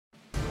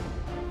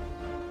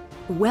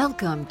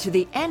Welcome to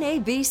the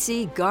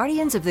NABC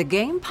Guardians of the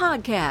Game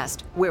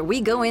podcast, where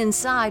we go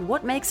inside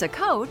what makes a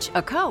coach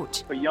a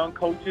coach. For young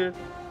coaches,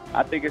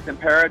 I think it's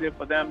imperative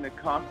for them to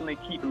constantly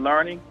keep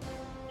learning,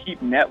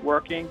 keep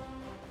networking,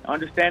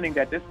 understanding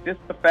that this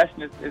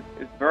profession is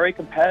very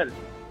competitive.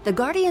 The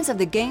Guardians of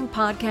the Game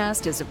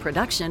podcast is a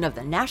production of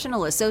the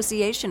National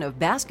Association of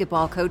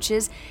Basketball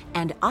Coaches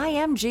and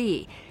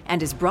IMG,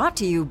 and is brought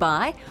to you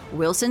by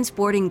Wilson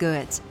Sporting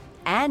Goods.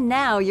 And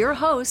now your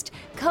host,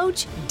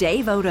 Coach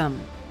Dave Odom.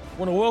 I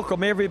want to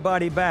welcome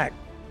everybody back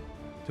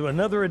to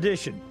another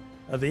edition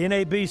of the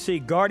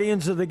NABC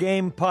Guardians of the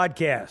Game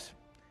podcast.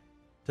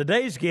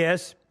 Today's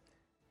guest,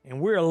 and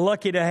we're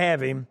lucky to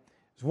have him,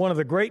 is one of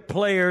the great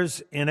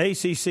players in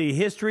ACC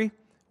history,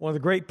 one of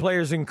the great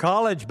players in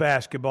college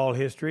basketball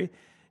history,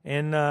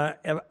 and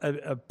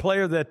a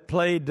player that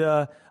played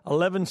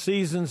 11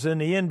 seasons in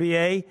the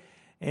NBA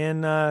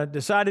and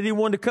decided he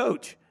wanted to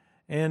coach.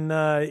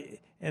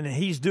 And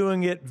he's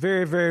doing it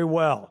very, very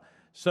well.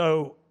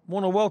 So I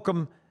want to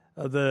welcome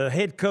the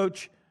head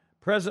coach,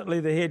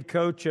 presently the head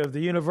coach of the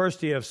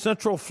University of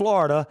Central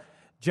Florida,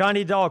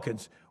 Johnny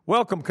Dawkins.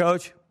 Welcome,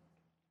 Coach.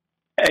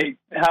 Hey,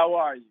 how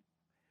are you?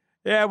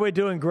 Yeah, we're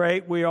doing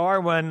great. We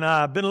are.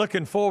 I've been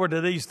looking forward to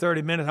these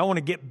 30 minutes. I want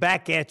to get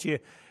back at you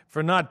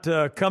for not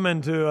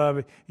coming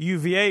to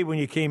UVA when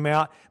you came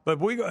out, but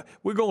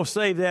we're going to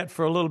save that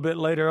for a little bit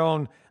later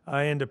on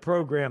in the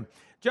program.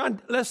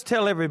 John, let's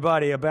tell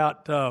everybody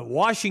about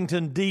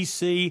Washington,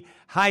 D.C.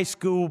 high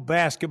school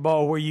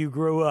basketball where you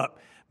grew up.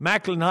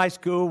 Macklin High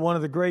School, one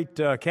of the great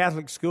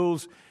Catholic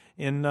schools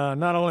in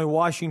not only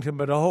Washington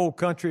but the whole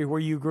country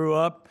where you grew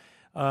up.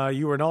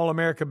 You were an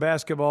All-America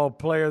basketball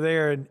player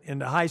there in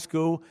the high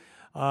school.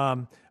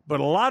 But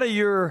a lot of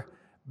your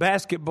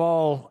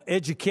basketball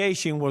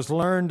education was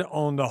learned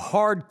on the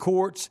hard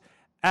courts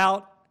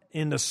out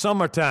in the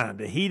summertime,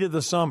 the heat of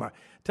the summer.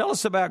 Tell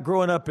us about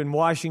growing up in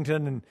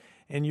Washington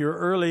and your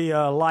early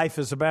life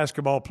as a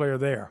basketball player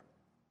there.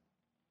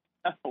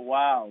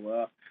 Wow.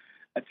 Well,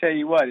 I tell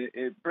you what,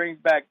 it brings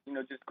back,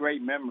 just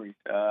great memories.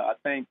 I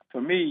think for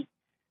me,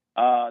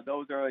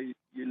 those early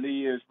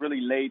years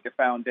really laid the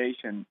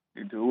foundation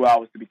into who I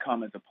was to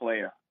become as a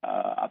player.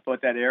 I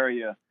thought that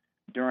area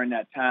during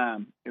that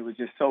time, it was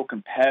just so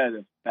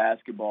competitive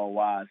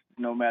basketball-wise.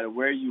 No matter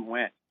where you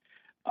went,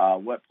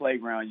 what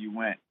playground you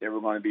went, there were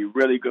going to be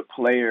really good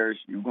players.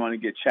 You were going to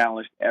get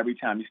challenged every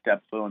time you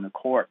stepped foot on the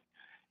court.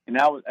 And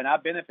I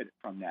benefited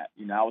from that.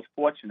 I was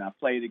fortunate. I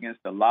played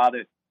against a lot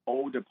of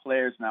older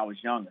players when I was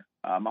younger.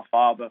 My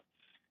father,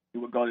 he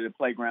would go to the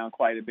playground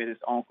quite a bit. His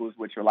uncles,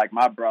 which are like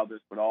my brothers,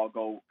 would all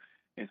go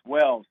as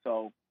well.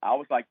 So I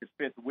was like the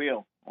fifth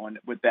wheel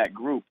with that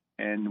group.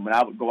 And when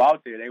I would go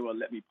out there, they would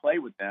let me play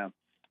with them.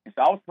 And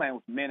so I was playing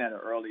with men at an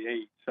early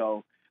age.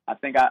 So I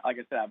think, I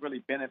really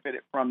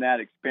benefited from that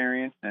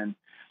experience, and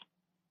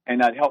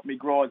that helped me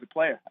grow as a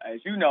player. As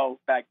you know,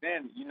 back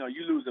then,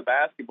 you lose a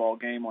basketball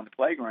game on the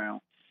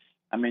playground.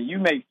 I mean, you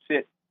may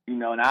sit,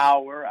 an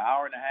hour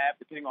and a half,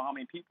 depending on how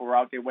many people are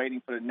out there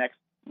waiting for the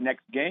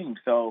next game.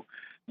 So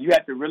you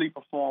had to really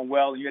perform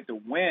well. You had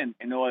to win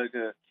in order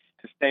to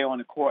stay on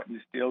the court and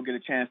to still get a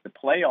chance to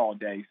play all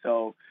day.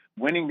 So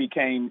winning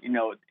became,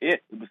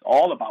 it was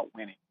all about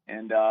winning.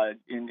 And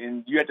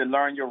you had to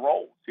learn your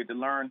roles. You had to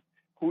learn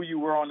who you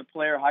were on the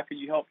player, how could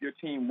you help your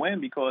team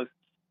win, because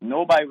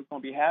nobody was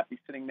going to be happy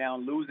sitting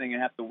down losing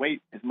and have to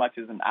wait as much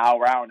as an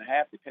hour and a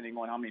half, depending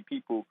on how many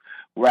people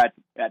were at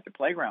the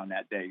playground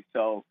that day.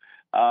 So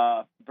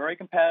very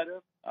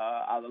competitive.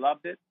 I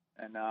loved it,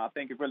 and I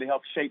think it really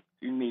helped shape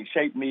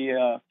me,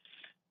 and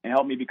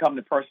help me become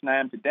the person I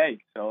am today.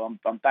 So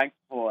I'm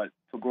thankful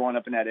for growing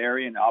up in that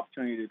area and the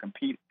opportunity to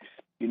compete,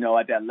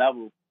 at that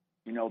level,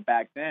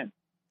 back then.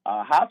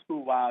 High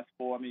school-wise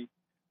for me,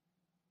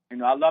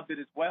 I loved it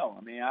as well.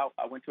 I mean,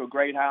 I went to a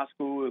great high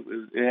school.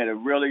 It had a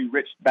really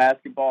rich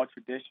basketball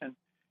tradition,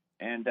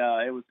 and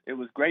it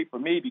was great for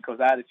me because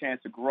I had a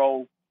chance to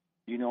grow,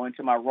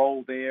 into my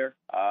role there.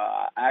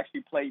 I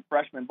actually played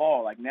freshman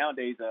ball. Like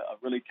nowadays, a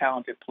really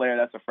talented player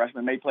that's a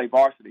freshman may play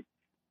varsity.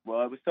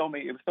 Well, it was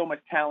so much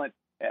talent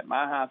at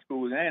my high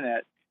school then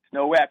that there's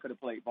no way I could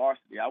have played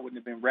varsity. I wouldn't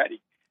have been ready.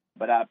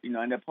 But I,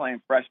 ended up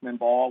playing freshman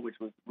ball, which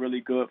was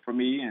really good for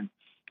me, and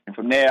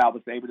from there, I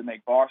was able to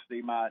make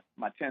varsity my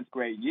 10th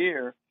grade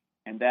year,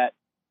 and that,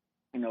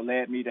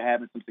 led me to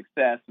having some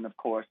success and, of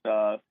course,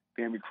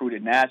 being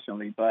recruited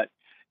nationally. But,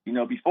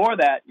 before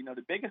that,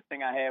 the biggest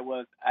thing I had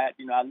was, I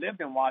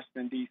lived in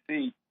Washington,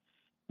 D.C.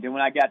 Then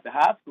when I got to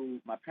high school,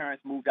 my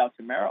parents moved out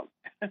to Maryland.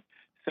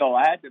 So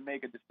I had to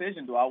make a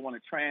decision. Do I want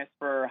to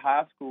transfer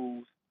high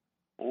schools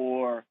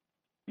or,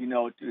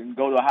 to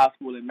go to a high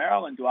school in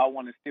Maryland? Do I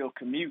want to still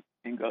commute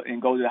and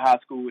go to the high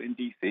school in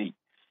D.C.?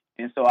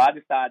 And so I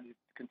decided to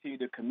continue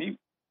to commute,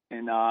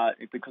 and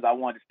because I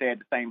wanted to stay at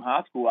the same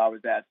high school I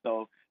was at.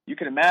 So you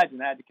can imagine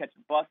I had to catch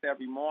a bus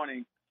every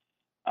morning,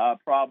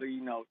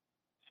 probably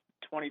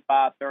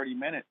 25, 30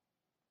 minutes.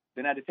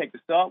 Then I had to take the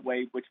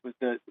subway, which was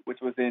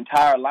the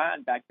entire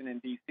line back then in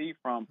D.C.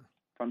 from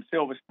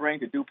Silver Spring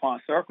to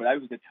DuPont Circle. That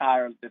was the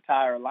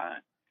entire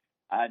line.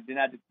 Then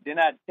I had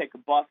to take a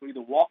bus or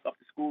either walk up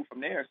to school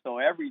from there. So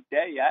every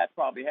day I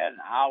probably had an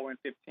hour and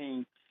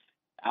 15,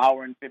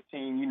 hour and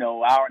 15,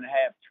 hour and a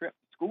half trip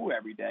to school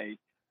every day,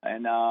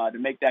 and to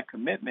make that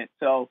commitment.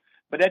 So,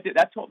 but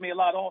that taught me a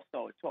lot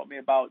also. It taught me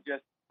about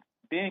just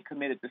being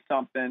committed to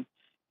something.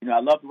 I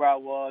loved where I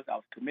was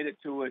committed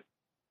to it,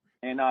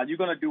 and you're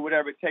going to do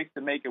whatever it takes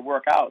to make it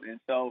work out. And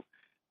so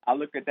I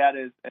looked at that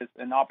as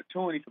an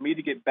opportunity for me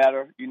to get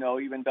better,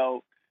 even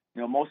though,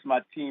 most of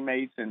my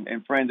teammates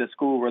and friends at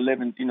school were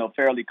living,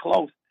 fairly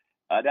close.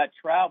 That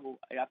travel,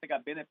 I think I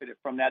benefited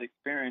from that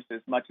experience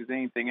as much as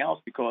anything else,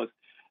 because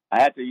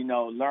I had to,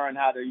 learn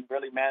how to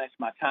really manage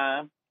my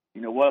time.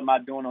 What am I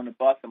doing on the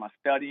bus? Am I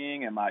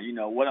studying?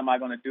 What am I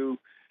going to do?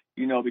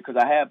 Because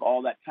I have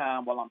all that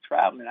time while I'm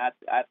traveling. I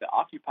have to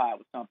occupy it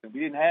with something. We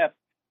didn't have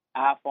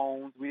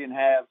iPhones. We didn't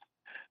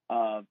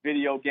have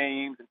video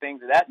games and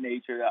things of that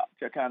nature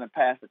to kind of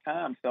pass the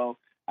time. So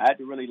I had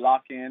to really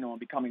lock in on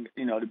becoming,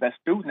 the best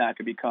student I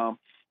could become,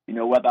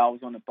 whether I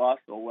was on the bus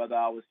or whether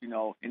I was,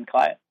 in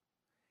class.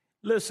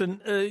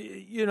 Listen,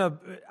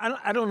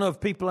 I don't know if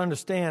people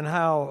understand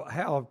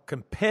how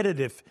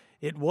competitive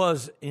it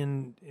was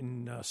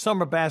in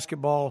summer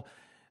basketball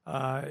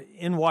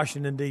in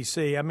Washington,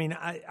 D.C. I mean,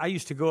 I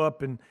used to go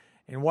up and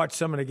watch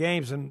some of the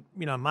games, and,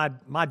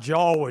 my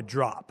jaw would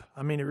drop.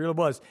 I mean, it really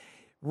was.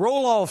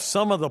 Roll off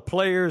some of the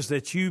players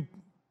that you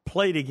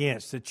played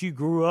against, that you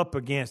grew up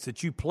against,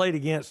 that you played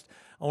against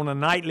on a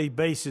nightly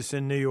basis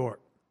in New York.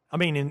 I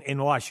mean,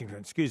 in Washington,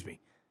 excuse me.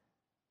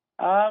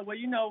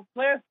 Well,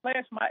 players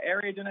from my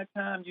area during that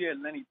time, you had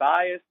Lenny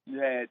Bias, you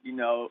had,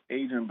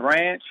 Adrian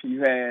Branch,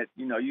 you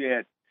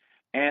had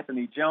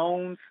Anthony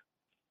Jones.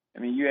 I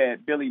mean, you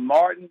had Billy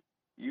Martin.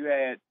 You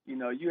had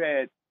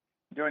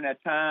during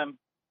that time,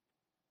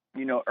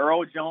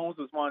 Earl Jones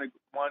was one of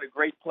the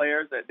great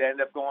players that they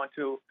ended up going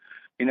to,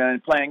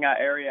 and playing our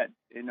area, at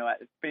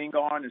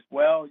Spingarn as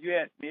well.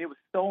 It was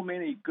so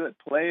many good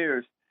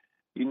players,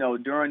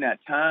 during that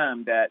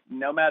time, that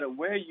no matter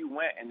where you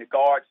went, and the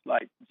guards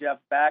like Jeff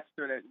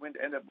Baxter that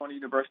ended up going to the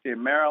University of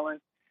Maryland,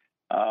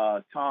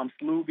 Tom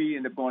Sluby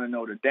ended up going to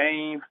Notre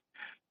Dame.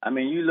 I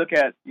mean, you look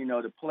at,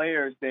 the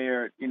players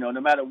there, no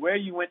matter where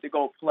you went to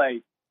go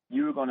play,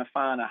 you were going to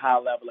find a high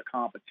level of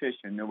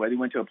competition. Whether you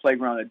went to a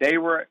playground that they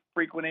were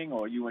frequenting,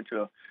 or you went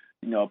to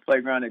a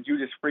playground that you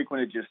just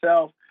frequented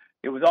yourself,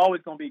 it was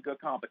always going to be good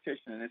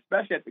competition, and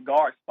especially at the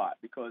guard spot,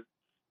 because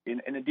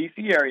in the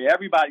D.C. area,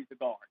 everybody's a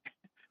guard.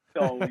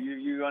 So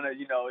you're going to,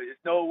 there's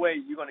no way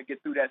you're going to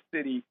get through that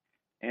city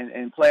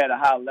and play at a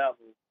high level.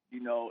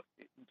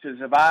 To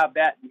survive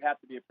that, you have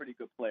to be a pretty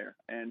good player.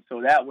 And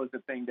so that was the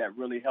thing that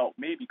really helped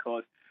me,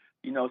 because,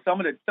 some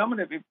of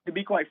the, to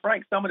be quite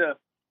frank, some of the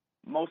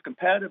most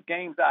competitive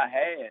games I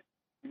had,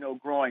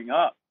 growing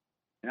up,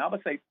 and I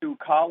would say through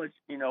college,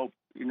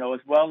 as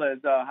well as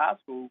high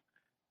school,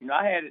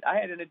 I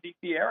had in the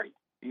D.C. area.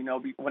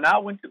 When I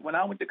went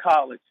to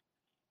college,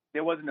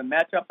 there wasn't a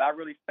matchup I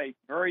really faced.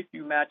 Very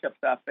few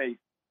matchups I faced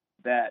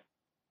that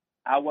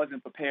I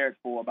wasn't prepared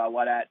for by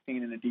what I had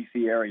seen in the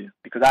D.C. area,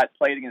 because I had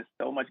played against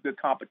so much good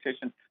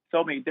competition,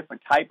 so many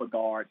different type of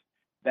guards,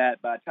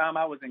 that by the time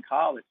I was in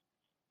college,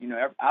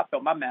 I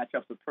felt my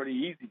matchups were pretty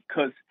easy,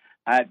 because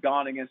I had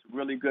gone against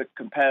really good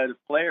competitive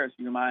players,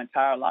 my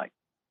entire life.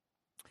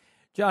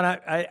 John,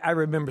 I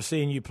remember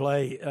seeing you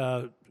play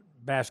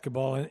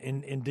basketball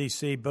in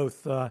D.C.,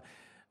 both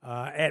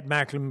at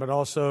Macklin, but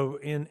also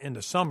in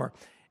the summer.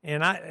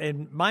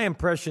 And my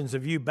impressions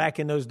of you back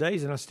in those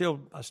days, and I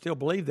still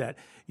believe that,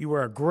 you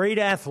were a great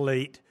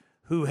athlete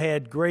who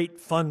had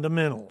great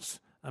fundamentals.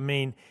 I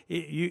mean,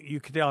 you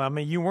could tell. I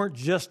mean, you weren't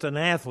just an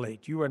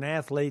athlete. You were an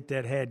athlete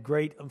that had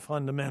great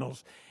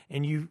fundamentals,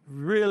 and you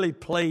really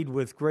played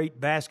with great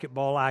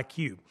basketball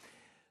IQ.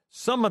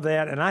 Some of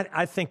that, and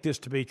I think this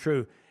to be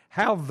true,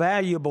 how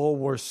valuable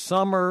were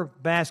summer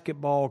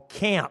basketball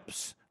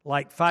camps,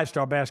 like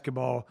five-star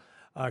basketball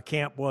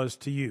camp was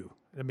to you?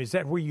 I mean, is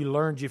that where you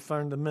learned your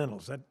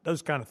fundamentals,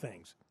 those kind of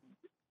things?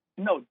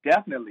 No,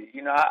 definitely.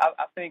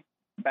 I think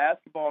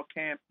basketball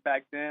camps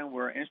back then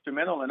were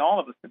instrumental in all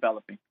of us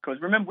developing.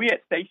 Because remember, we had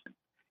stations,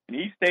 and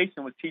each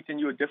station was teaching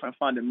you a different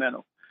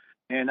fundamental.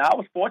 And I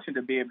was fortunate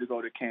to be able to go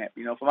to camp.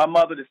 For my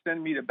mother to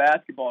send me to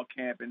basketball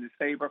camp and to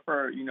save her,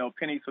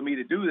 pennies for me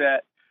to do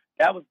that,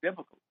 that was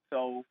difficult.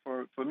 So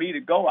for me to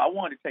go, I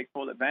wanted to take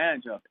full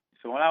advantage of it.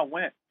 So when I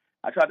went,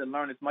 I tried to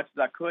learn as much as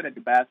I could at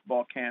the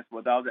basketball camps,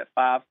 whether I was at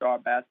five-star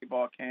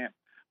basketball camp,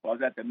 or I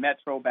was at the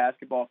Metro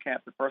basketball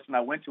camp. The first one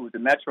I went to was the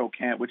Metro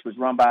camp, which was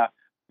run by,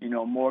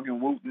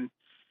 Morgan Wooten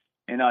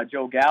and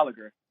Joe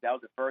Gallagher. That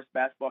was the first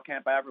basketball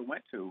camp I ever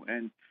went to.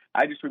 And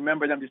I just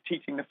remember them just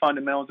teaching the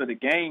fundamentals of the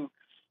game,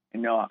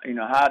 how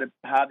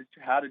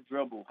to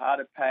dribble, how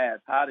to pass,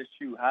 how to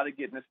shoot, how to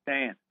get in the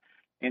stand.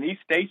 And each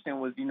station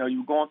was, you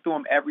were going through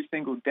them every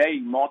single day,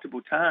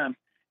 multiple times.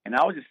 And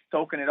I was just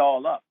soaking it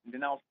all up. And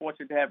then I was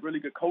fortunate to have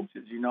really good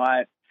coaches.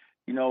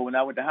 When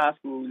I went to high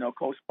school,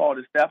 Coach Paul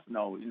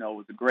DeStefano,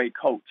 was a great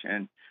coach.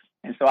 And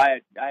so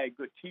I had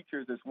good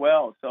teachers as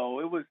well. So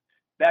it was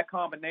that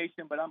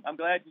combination. But I'm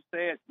glad you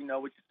said,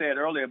 what you said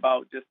earlier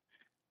about just,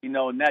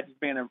 not just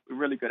being a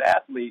really good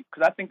athlete,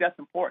 because I think that's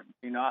important.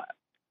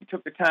 You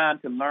took the time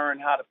to learn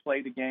how to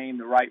play the game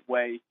the right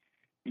way.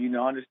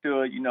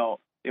 Understood,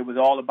 it was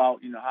all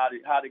about,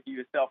 how to give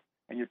yourself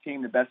and your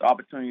team the best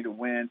opportunity to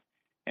win.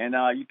 And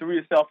you threw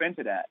yourself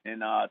into that.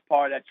 And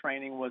part of that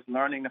training was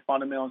learning the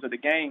fundamentals of the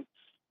game.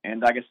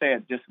 And like I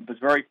said, just was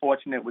very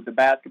fortunate with the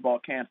basketball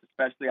camps,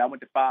 especially. I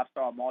went to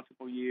 5-star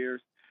multiple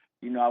years.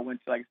 I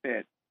went to, like I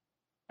said,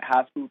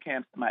 high school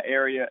camps in my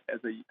area as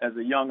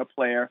a younger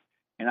player.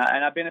 And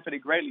I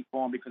benefited greatly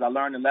from them because I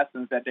learned the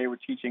lessons that they were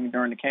teaching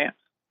during the camps.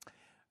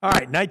 All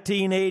right,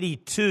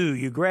 1982,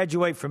 you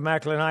graduate from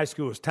Macklin High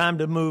School. It's time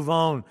to move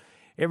on.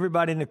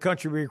 Everybody in the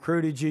country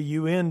recruited you.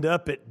 You end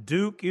up at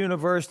Duke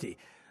University.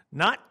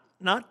 Not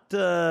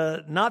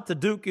the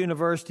Duke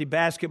University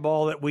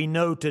basketball that we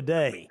know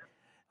today.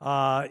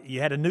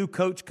 You had a new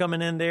coach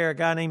coming in there, a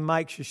guy named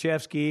Mike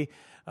Krzyzewski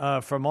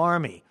from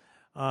Army.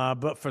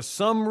 But for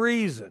some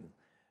reason,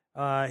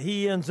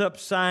 he ends up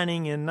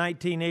signing in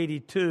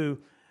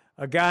 1982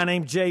 a guy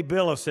named Jay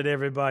Billis that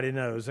everybody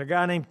knows, a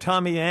guy named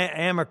Tommy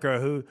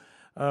Amaker, who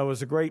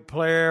was a great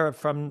player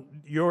from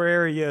your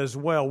area as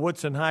well,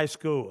 Woodson High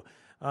School,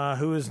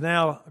 who is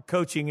now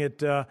coaching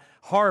at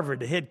Harvard,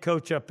 the head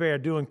coach up there,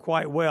 doing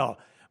quite well.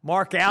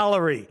 Mark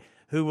Allery,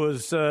 who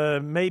was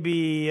start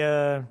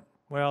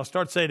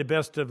to say the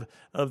best of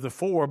the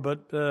four,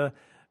 but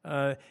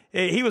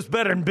he was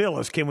better than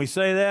Billis. Can we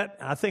say that?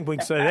 I think we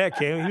can say that,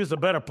 Cam. He was a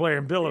better player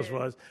than Billis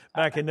was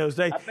back in those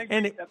days.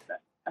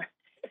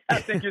 I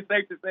think you're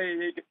safe to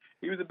say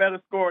he was a better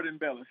scorer than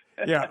Billis.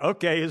 Yeah,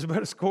 okay, he was a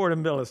better scorer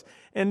than Billis.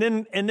 And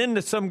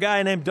then some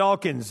guy named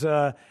Dawkins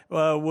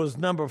was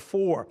number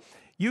 4.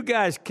 You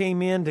guys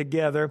came in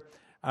together.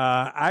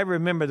 I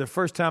remember the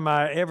first time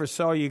I ever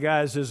saw you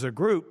guys as a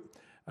group.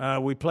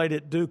 We played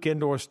at Duke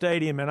Indoor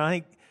Stadium, and I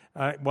think,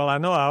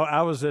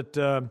 I was at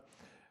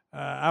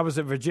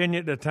Virginia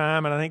at the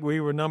time, and I think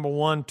we were number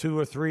 1, 2,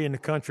 or 3 in the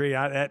country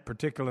that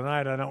particular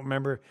night. I don't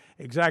remember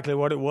exactly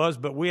what it was,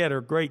 but we had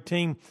a great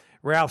team.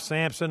 Ralph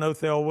Sampson,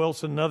 Othell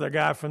Wilson, another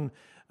guy from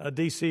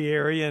D.C.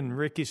 area, and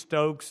Ricky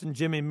Stokes and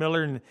Jimmy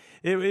Miller. And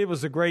it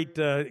was a great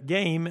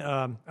game,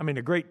 a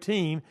great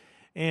team.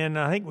 And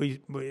I think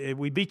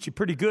we beat you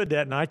pretty good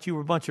that night. You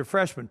were a bunch of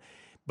freshmen.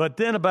 But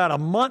then about a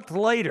month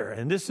later,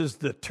 and this is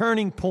the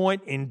turning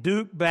point in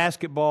Duke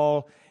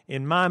basketball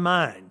in my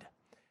mind,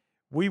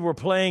 we were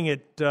playing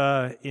at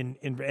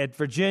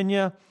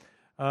Virginia,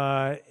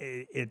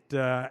 at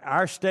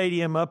our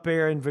stadium up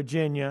there in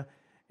Virginia,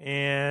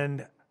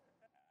 and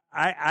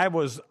I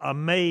was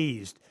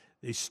amazed.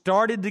 They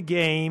started the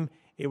game.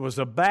 It was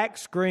a back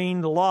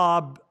screen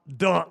lob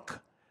dunk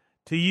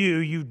to you.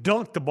 You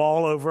dunked the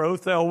ball over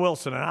Othell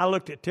Wilson. And I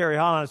looked at Terry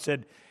Holland and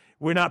said,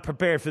 we're not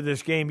prepared for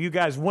this game. You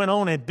guys went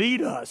on and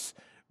beat us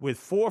with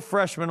 4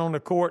 freshmen on the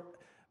court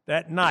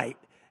that night.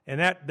 And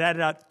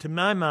that to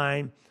my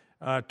mind,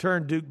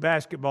 turned Duke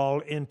basketball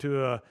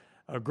into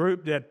a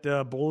group that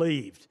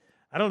believed.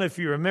 I don't know if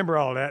you remember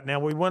all that. Now,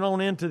 we went on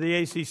into the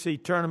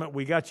ACC tournament.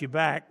 We got you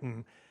back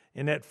in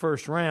that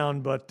first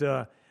round. But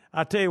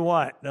I tell you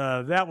what,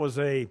 that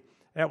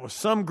was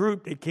some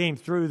group that came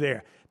through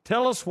there.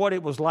 Tell us what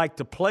it was like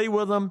to play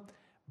with them,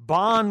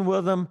 bond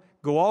with them,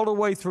 go all the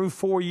way through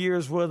 4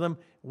 years with them,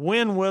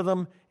 win with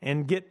them,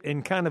 and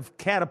kind of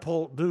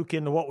catapult Duke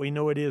into what we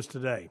know it is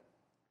today.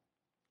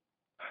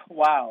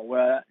 Wow.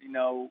 Well,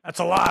 that's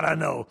a lot, I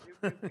know.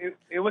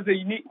 it was a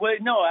unique. Well,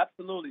 no,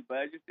 absolutely,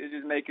 but it's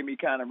just making me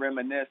kind of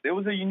reminisce. It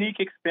was a unique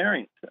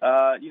experience.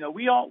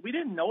 We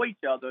didn't know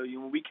each other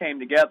when we came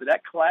together.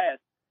 That class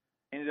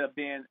ended up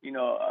being,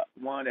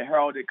 one of the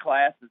heralded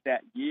classes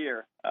that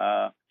year.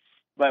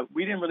 But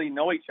we didn't really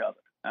know each other.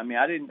 I mean,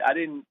 I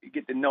didn't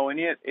get to know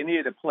any of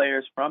the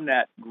players from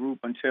that group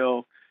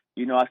until,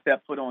 I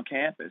stepped foot on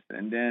campus,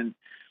 and then,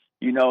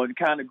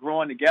 kind of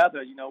growing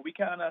together.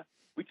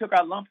 We took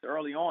our lumps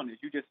early on, as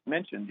you just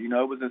mentioned. It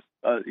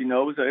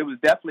was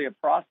definitely a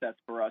process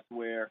for us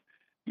where,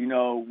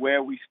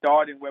 where we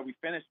started and where we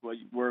finished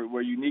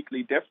were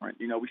uniquely different.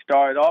 We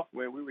started off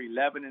where we were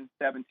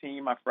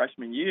 11-17 my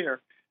freshman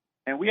year,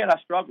 and we had our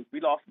struggles. We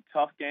lost some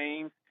tough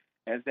games.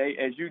 As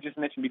you just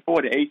mentioned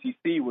before, the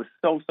ACC was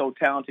so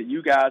talented.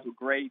 You guys were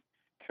great.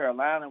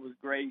 Carolina was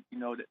great.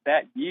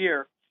 That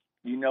year,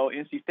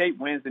 NC State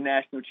wins the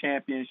national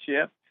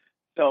championship.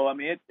 So I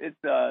mean,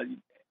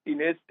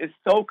 it's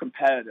so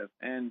competitive,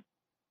 and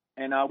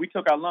we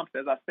took our lumps,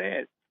 as I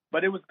said,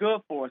 but it was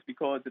good for us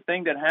because the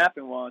thing that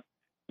happened was,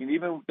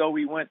 even though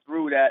we went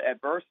through that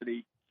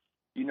adversity,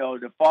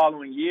 the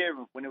following year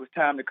when it was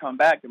time to come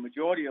back, the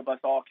majority of us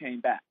all came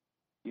back.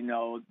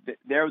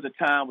 There was a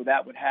time where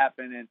that would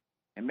happen,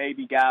 and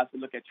maybe guys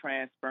would look at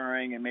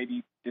transferring and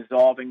maybe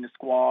dissolving the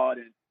squad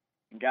and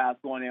guys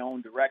going their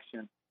own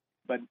direction.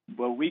 But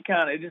we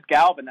it just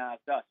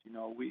galvanized us.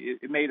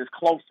 It made us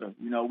closer.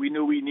 We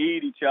knew we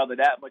needed each other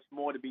that much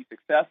more to be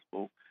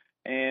successful,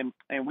 and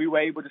we were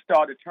able to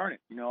start a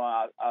tournament.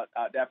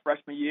 That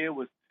freshman year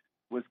was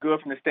good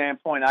from the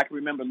standpoint. I can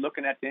remember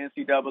looking at the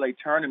NCAA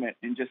tournament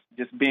and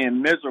just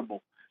being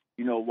miserable.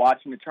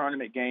 Watching the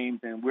tournament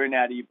games, and we're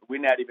not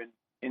even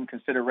in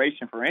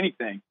consideration for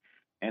anything.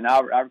 And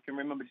I can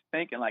remember just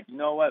thinking, like, you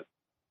know what,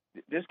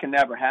 this can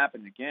never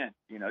happen again.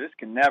 This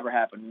can never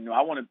happen.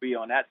 I want to be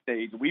on that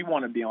stage. We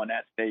want to be on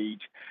that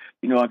stage,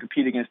 and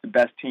compete against the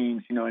best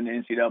teams, in the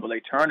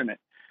NCAA tournament.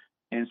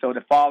 And so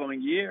the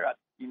following year,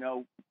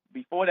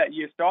 before that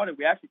year started,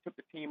 we actually took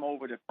the team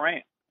over to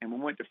France. And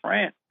when we went to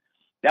France,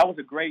 that was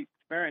a great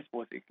experience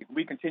for us.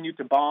 We continued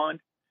to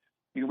bond.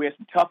 We had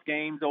some tough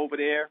games over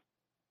there,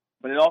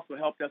 but it also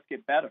helped us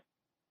get better.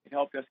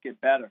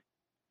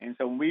 And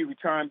so when we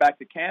returned back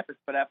to campus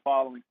for that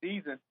following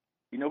season,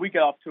 we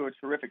got off to a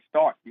terrific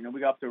start. We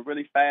got off to a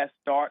really fast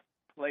start,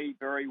 played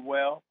very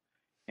well,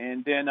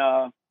 and then,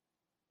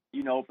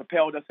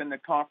 propelled us into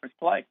conference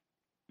play.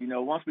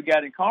 Once we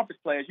got in conference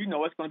play, as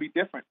it's going to be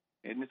different.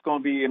 And it's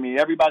going to be,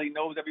 everybody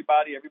knows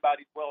everybody.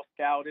 Everybody's well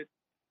scouted.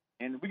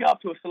 And we got off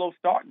to a slow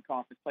start in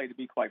conference play, to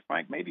be quite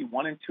frank, maybe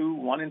 1-2,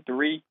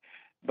 1-3.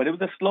 But it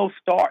was a slow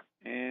start.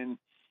 And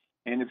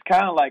it's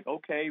kind of like,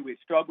 okay, we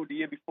struggled the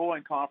year before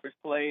in conference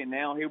play, and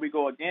now here we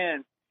go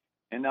again.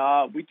 And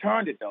we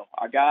turned it, though.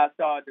 Our guys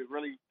started to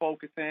really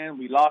focus in.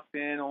 We locked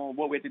in on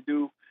what we had to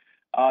do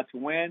to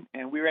win,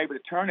 and we were able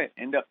to turn it,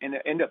 end up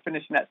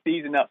finishing that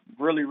season up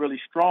really,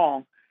 really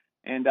strong,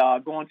 and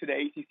going to the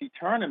ACC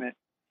tournament.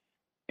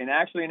 And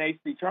actually in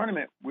the ACC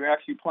tournament, we're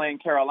actually playing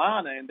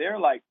Carolina, and they're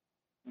like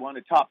one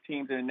of the top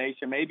teams in the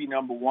nation, maybe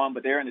number one,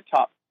 but they're in the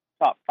top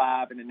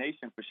 5 in the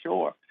nation for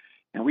sure.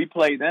 And we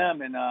played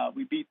them, and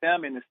we beat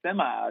them in the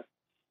semis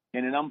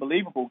in an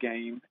unbelievable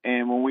game.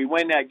 And when we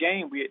win that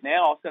game,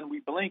 now all of a sudden we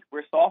blink.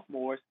 We're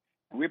sophomores,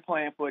 and we're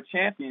playing for a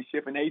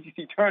championship in the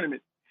ACC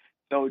tournament.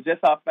 So just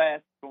how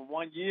fast from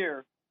one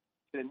year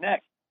to the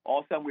next, all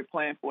of a sudden we're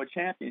playing for a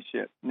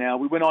championship. Now,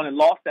 we went on and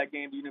lost that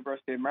game to the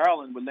University of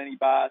Maryland with Lenny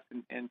Bias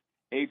and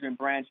Adrian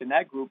Branch in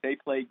that group. They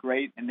played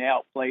great, and they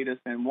outplayed us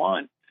and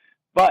won.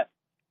 But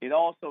it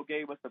also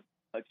gave us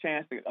a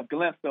chance, a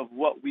glimpse of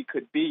what we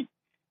could be.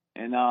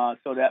 And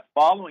so that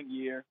following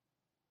year,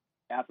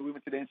 after we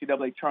went to the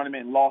NCAA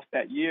tournament and lost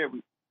that year,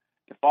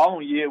 the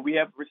following year we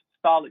have a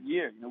solid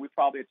year. We're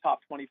probably a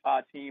top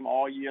 25 team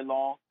all year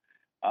long.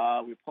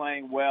 We're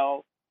playing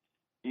well.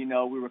 We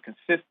were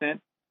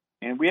consistent.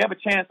 And we have a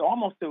chance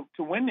almost to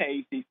win the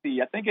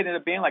ACC. I think it ended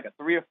up being like a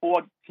 3 or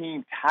 4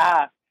 team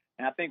tie.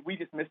 And I think we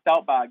just missed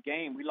out by a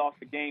game. We lost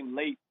the game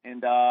late,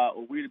 and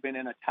we'd have been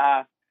in a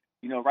tie,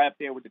 right up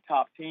there with the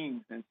top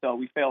teams. And so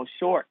we fell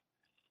short.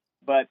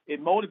 But it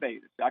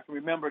motivated us. I can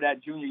remember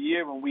that junior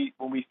year when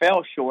we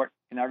fell short,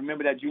 and I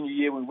remember that junior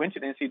year when we went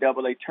to the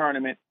NCAA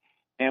tournament,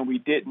 and we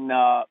didn't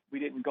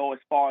go as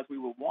far as we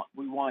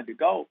wanted to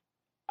go.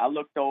 I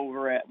looked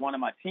over at one of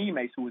my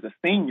teammates who was a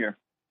senior.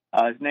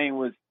 His name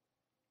was,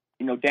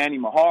 Danny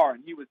Mahar,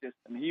 and he was just,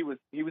 he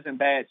was in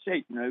bad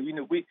shape.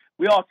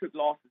 We all took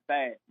losses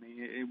bad.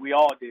 We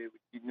all did.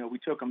 We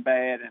took them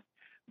bad,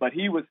 but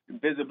he was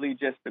visibly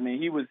just,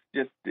 he was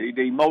just,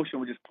 the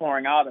emotion was just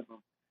pouring out of him.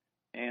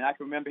 And I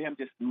can remember him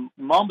just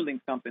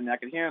mumbling something. I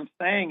could hear him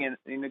saying, and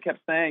he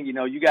kept saying,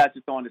 you guys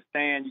just don't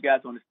understand. You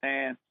guys don't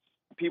understand.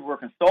 And people were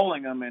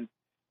consoling him, and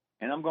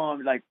I'm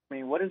going like,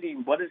 what does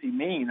he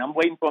mean? I'm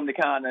waiting for him to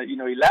kind of,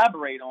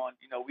 elaborate on,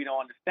 we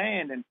don't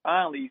understand. And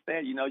finally he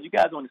said, you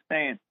guys don't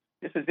understand.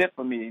 This is it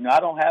for me. I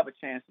don't have a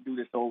chance to do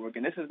this over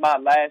again. This is my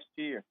last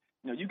year.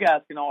 You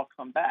guys can all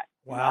come back.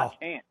 Wow.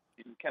 I can't.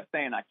 He kept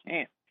saying I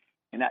can't.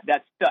 And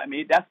that's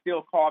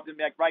still carved in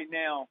me. Like right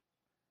now,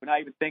 when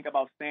I even think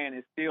about saying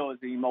it, still is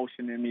the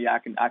emotion in me. I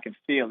can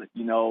feel it.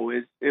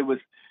 It was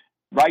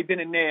right then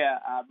and there.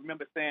 I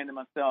remember saying to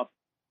myself,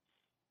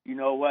 you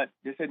know what?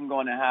 This is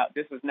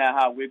not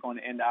how we're going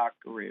to end our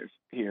careers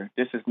here.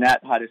 This is not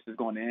how this is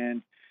going to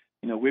end.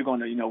 We're going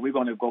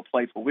to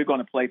play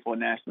for a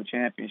national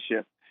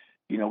championship.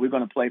 We're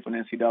going to play for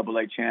an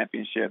NCAA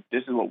championship.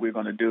 This is what we're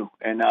going to do.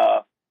 And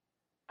I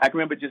can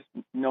remember just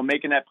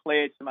making that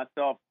pledge to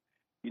myself.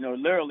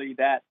 Literally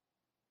that.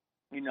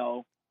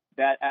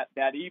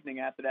 That evening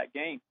after that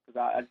game, because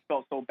I just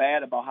felt so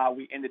bad about how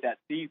we ended that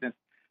season,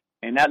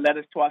 and that led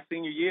us to our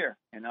senior year,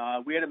 and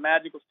we had a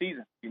magical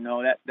season.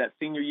 That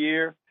senior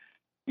year,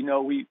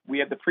 we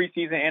had the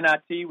preseason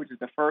NIT, which is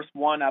the first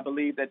one I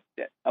believe that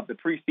of the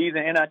preseason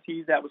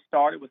NITs that was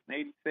started was in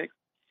 '86,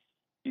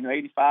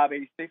 85,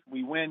 86.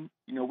 We win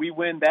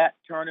that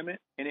tournament,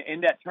 and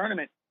in that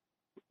tournament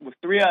was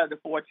 3 out of the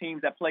 4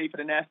 teams that played for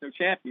the national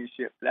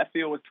championship. So that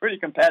field was pretty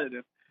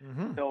competitive.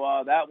 Mm-hmm.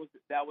 So that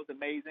was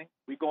amazing.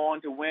 We go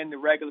on to win the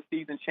regular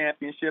season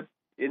championship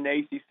in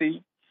the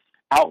ACC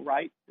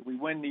outright. We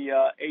win the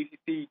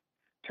ACC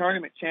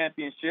tournament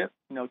championship.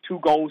 2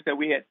 goals that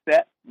we had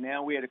set.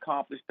 Now we had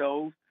accomplished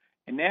those,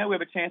 and now we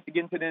have a chance to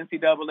get into the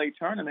NCAA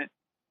tournament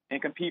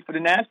and compete for the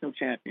national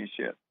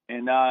championship.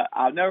 And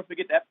I'll never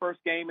forget that first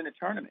game in the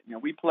tournament.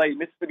 We played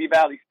Mississippi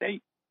Valley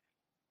State,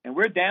 and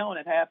we're down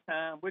at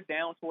halftime. We're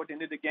down toward the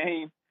end of the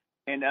game,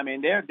 and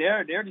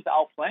they're just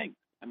outplaying.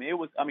 They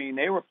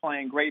were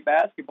playing great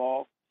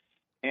basketball,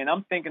 and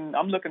I'm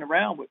looking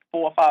around with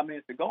 4 or 5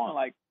 minutes to go, and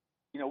like,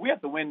 we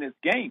have to win this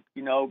game,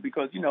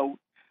 because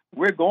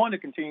we're going to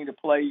continue to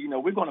play.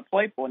 We're going to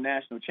play for a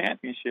national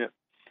championship,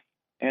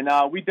 And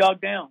we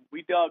dug down.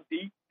 We dug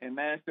deep and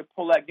managed to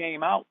pull that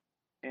game out.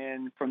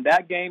 And from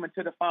that game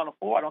into the Final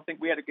Four, I don't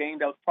think we had a game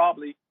that was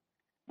probably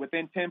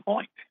within 10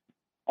 points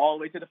all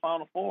the way to the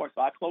Final Four.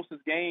 So our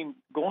closest game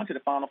going to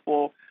the Final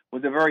Four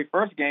was the very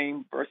first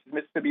game versus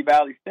Mississippi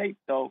Valley State.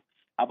 So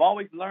I've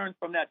always learned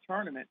from that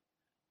tournament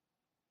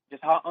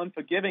just how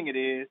unforgiving it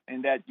is,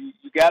 and that you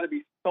got to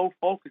be so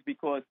focused,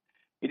 because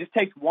it just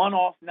takes one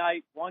off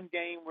night, one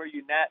game where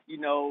you're not,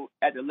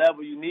 at the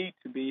level you need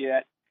to be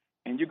at,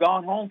 and you're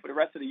gone home for the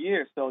rest of the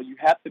year. So you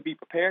have to be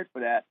prepared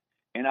for that.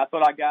 And I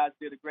thought our guys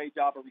did a great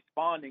job of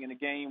responding in a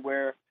game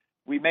where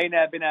we may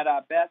not have been at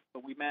our best,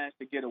 but we managed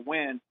to get a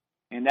win,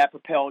 and that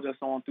propelled us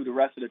on through the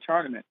rest of the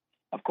tournament.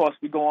 Of course,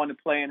 we go on to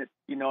play in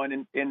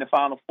the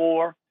Final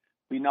Four.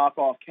 We knock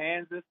off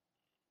Kansas,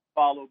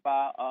 followed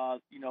by,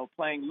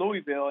 playing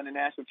Louisville in the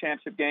national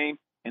championship game.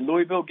 And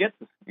Louisville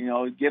gets us,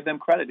 give them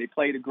credit. They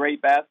played a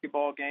great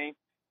basketball game.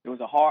 It was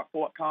a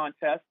hard-fought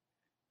contest,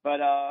 but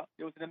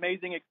it was an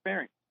amazing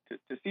experience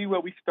to see where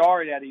we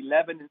started at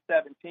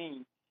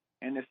 11-17,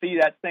 and to see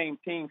that same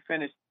team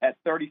finish at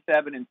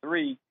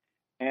 37-3.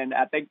 And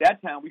I think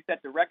that time we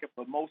set the record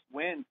for most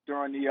wins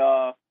during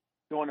the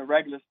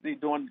regular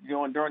season,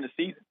 during the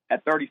season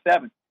at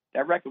 37.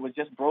 That record was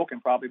just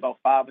broken probably about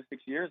 5 or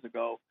 6 years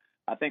ago.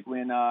 I think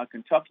when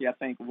Kentucky,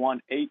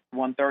 won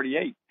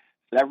 138.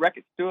 So that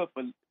record stood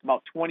for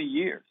about 20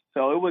 years.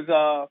 So it was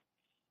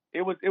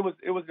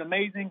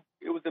amazing.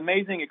 It was an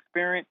amazing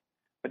experience.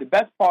 But the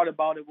best part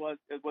about it was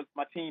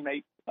my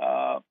teammates,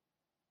 how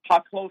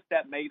close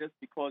that made us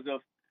because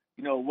of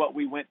what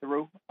we went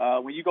through.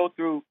 When you go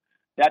through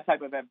that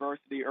type of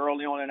adversity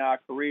early on in our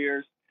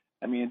careers,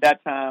 at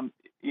that time,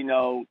 you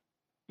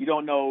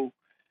don't know,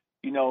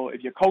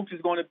 if your coach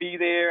is going to be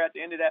there at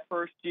the end of that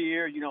first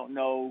year. You don't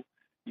know,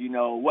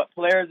 what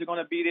players are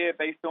going to be there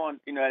based on,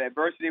 the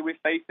adversity we're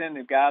facing.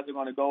 If guys are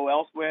going to go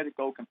elsewhere to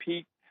go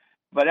compete.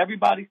 But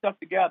everybody stuck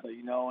together,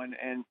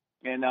 and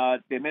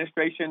the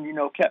administration,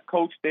 kept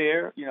Coach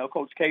there,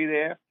 Coach K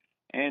there.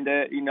 And,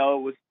 it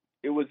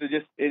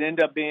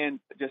ended up being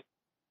just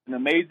an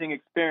amazing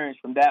experience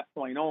from that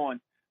point on,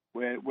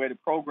 where the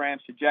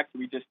program's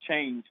trajectory just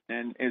changed.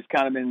 And it's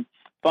kind of been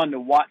fun to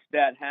watch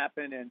that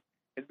happen. And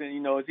it's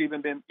been,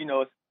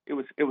 it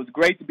was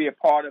great to be a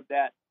part of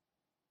that,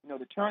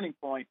 the turning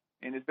point.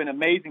 And it's been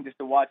amazing just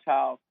to watch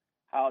how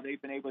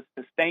they've been able to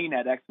sustain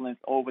that excellence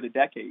over the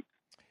decades.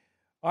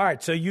 All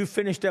right, so you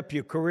finished up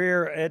your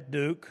career at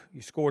Duke.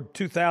 You scored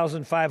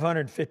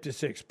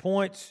 2,556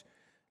 points,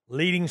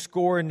 leading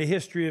scorer in the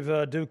history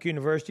of Duke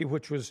University,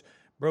 which was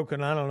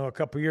broken, a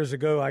couple of years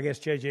ago. I guess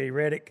J.J.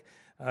 Redick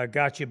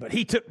got you, but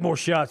he took more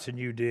shots than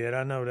you did.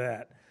 I know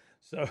that.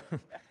 So,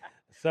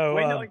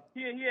 Wait, no,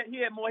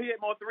 he had more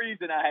threes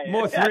than I had.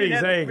 More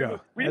threes, there you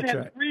go. We didn't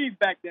have threes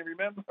back then,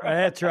 remember?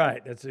 That's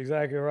right. That's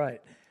exactly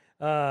right.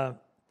 I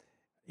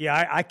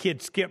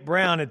kid Skip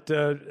Brown at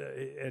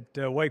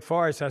Wake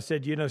Forest. I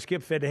said,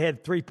 Skip, if it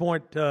had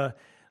 3-point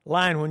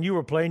line when you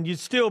were playing, you'd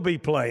still be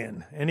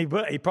playing, and he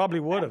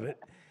probably would have it.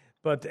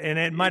 But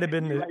it might have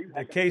been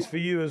the case for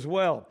you as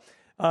well.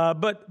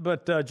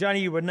 But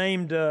Johnny, you were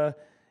named in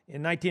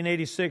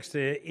 1986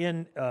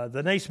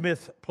 the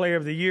Naismith Player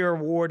of the Year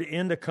award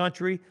in the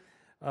country.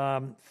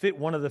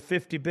 One of the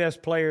 50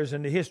 best players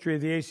in the history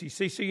of the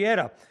ACC. So you had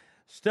a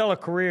stellar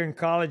career in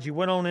college. You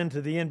went on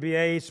into the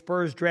NBA.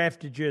 Spurs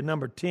drafted you at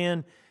number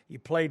 10. You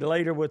played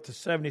later with the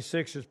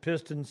 76ers,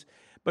 Pistons.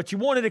 But you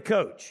wanted to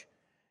coach.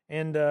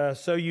 And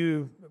so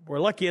you were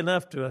lucky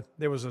enough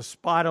there was a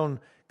spot on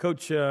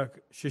Coach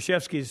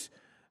Krzyzewski's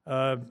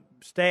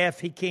staff.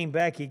 He came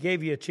back. He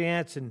gave you a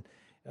chance, and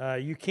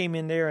you came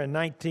in there in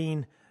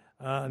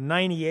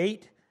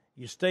 1998.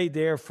 You stayed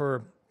there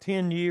for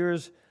 10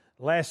 years.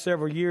 Last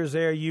several years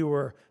there, you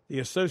were the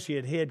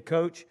associate head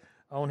coach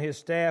on his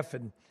staff,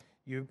 and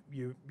you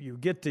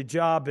get the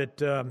job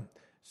at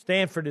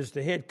Stanford as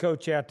the head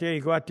coach out there.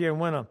 You go out there and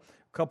win a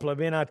couple of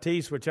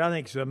NITs, which I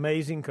think is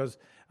amazing, because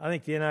I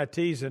think the NIT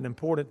is an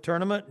important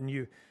tournament, and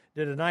you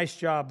did a nice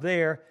job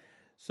there.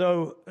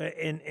 So,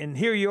 and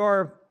here you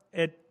are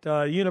at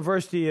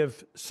University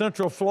of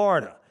Central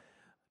Florida,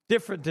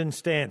 different than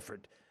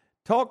Stanford.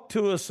 Talk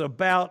to us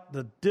about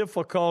the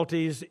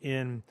difficulties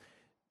in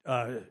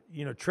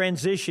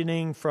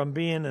transitioning from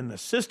being an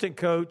assistant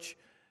coach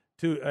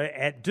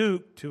at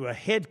Duke to a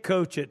head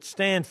coach at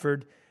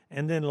Stanford,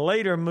 and then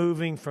later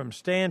moving from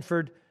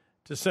Stanford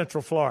to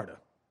Central Florida.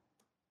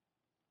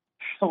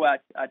 So I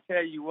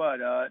tell you what,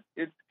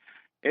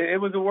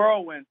 it was a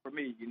whirlwind for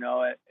me.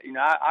 I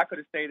could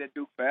have stayed at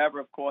Duke forever.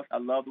 Of course, I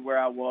loved where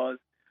I was.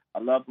 I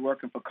loved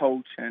working for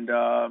Coach, and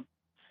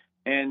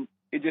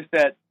it just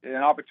that an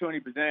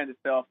opportunity presented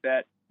itself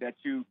that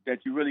you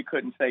really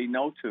couldn't say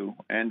no to,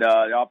 and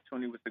the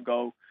opportunity was to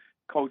go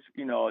coach,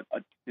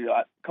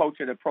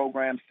 coach at a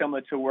program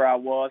similar to where I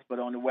was, but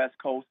on the West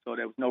Coast. So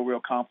there was no real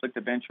conflict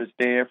of interest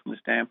there from the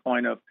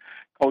standpoint of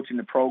coaching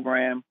the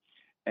program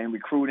and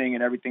recruiting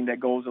and everything that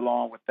goes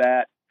along with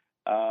that.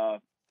 So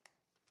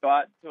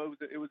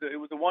it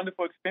was a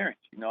wonderful experience.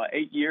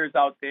 8 years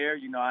out there.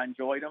 I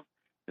enjoyed them.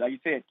 Like you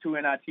said,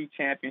 2 NIT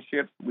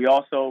championships. We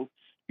also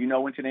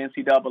went to the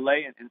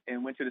NCAA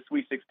and went to the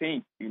Sweet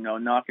 16,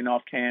 knocking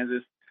off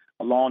Kansas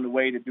along the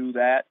way to do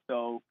that.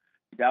 So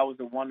that was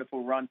a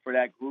wonderful run for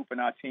that group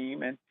and our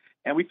team.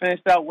 And we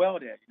finished out well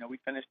there. We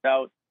finished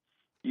out,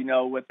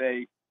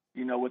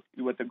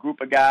 with a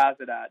group of guys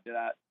that I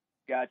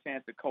got a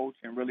chance to coach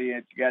and really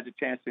got the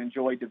chance to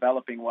enjoy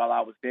developing while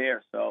I was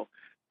there. So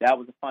that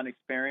was a fun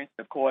experience.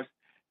 Of course,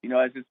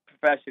 as this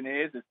profession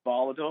is, it's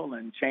volatile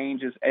and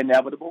change is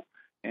inevitable.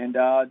 And,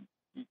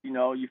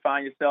 you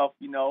find yourself,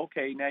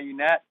 okay, now you're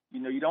not,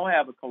 you don't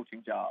have a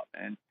coaching job.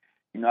 And,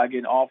 I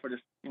get offered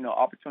this,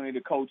 opportunity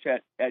to coach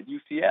at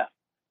UCF.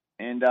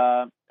 And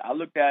I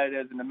looked at it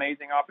as an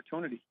amazing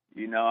opportunity.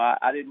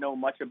 I didn't know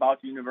much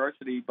about the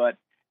university, but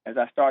as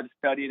I started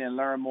studying and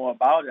learn more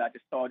about it, I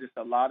just saw just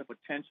a lot of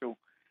potential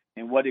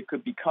in what it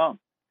could become.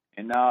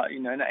 And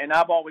and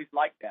I've always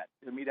liked that.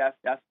 To me,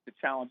 that's the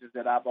challenges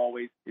that I've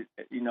always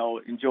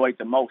enjoyed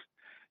the most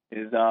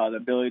is the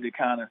ability to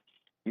kind of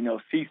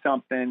see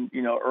something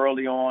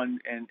early on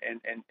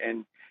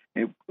and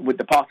with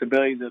the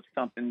possibilities of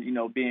something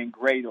being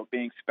great or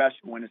being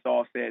special when it's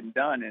all said and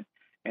done.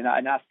 And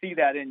I see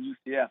that in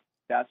UCF.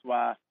 That's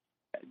why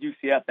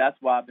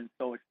I've been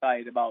so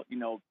excited about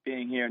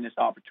being here in this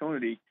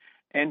opportunity.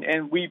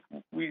 And we've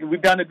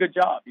done a good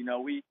job.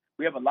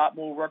 We have a lot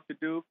more work to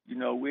do.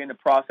 We're in the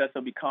process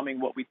of becoming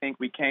what we think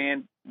we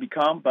can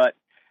become, but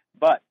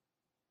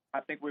I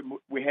think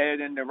we're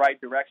headed in the right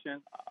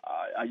direction.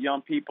 Our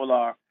young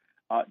people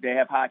they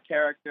have high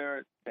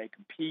character, they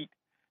compete,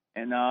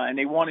 and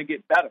they want to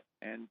get better.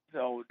 And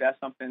so that's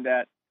something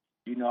that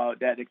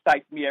that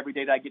excites me every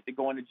day that I get to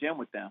go in the gym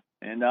with them.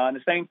 And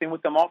the same thing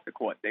with them off the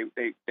court. They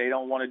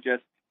don't want to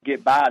just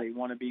get by. They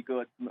want to be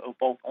good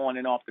both on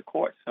and off the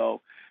court.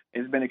 So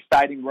it's been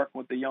exciting working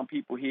with the young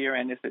people here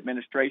and this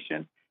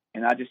administration.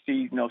 And I just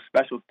see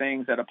special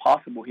things that are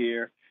possible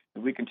here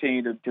if we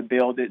continue to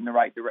build it in the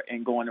right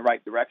and go in the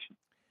right direction.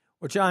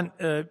 Well, John,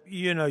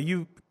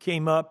 you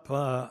came up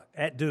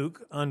at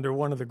Duke under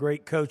one of the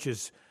great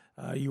coaches.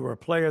 You were a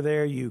player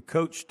there. You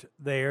coached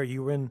there.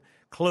 You were in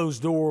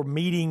closed-door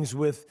meetings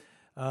with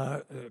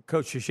Coach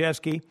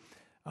Krzyzewski.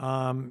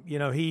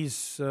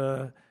 He's,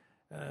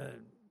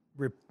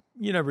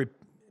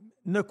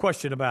 no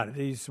question about it.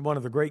 He's one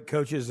of the great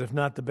coaches, if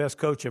not the best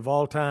coach of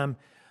all time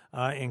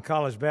in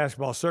college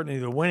basketball. Certainly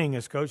the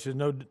winningest coach. There's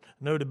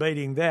no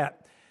debating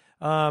that.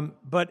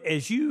 But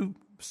as you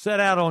set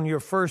out on your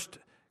first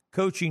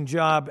coaching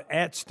job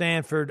at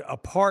Stanford,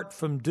 apart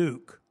from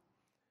Duke,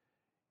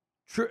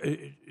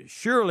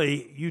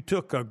 surely you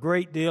took a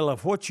great deal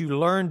of what you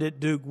learned at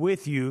Duke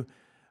with you,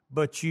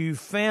 but you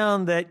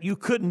found that you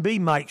couldn't be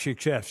Mike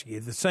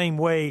Krzyzewski the same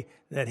way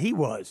that he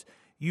was.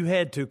 You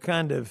had to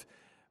kind of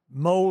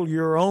mold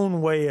your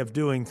own way of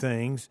doing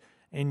things,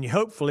 and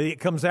hopefully it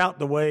comes out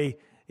the way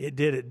it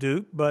did at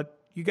Duke, but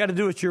you got to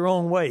do it your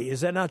own way.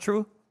 Is that not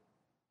true?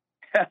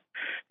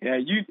 Yeah,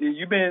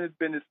 you've been in this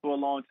business for a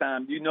long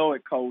time. You know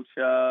it, Coach.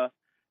 The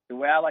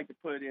way I like to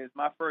put it is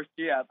my first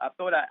year, I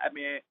thought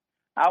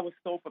I was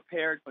so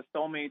prepared for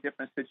so many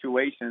different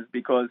situations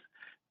because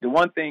the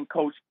one thing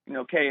Coach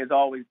K has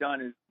always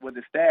done is with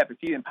the staff is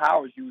he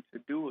empowers you to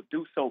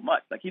do so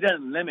much. Like he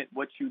doesn't limit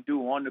what you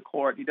do on the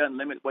court. He doesn't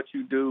limit what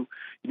you do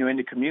in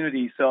the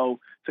community. So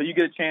you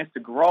get a chance to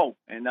grow.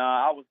 And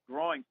I was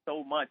growing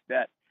so much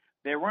that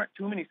there weren't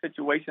too many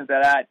situations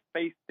that I had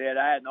faced that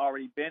I hadn't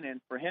already been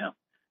in for him.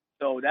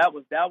 So that's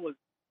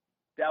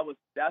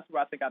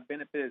where I think I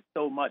benefited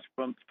so much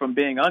from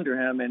being under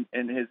him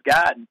and his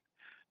guidance.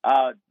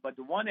 But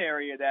the one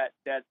area that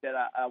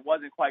I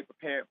wasn't quite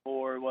prepared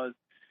for was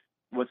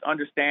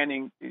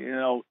understanding,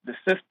 the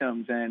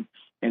systems and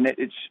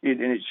it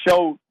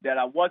showed that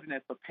I wasn't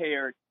as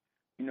prepared,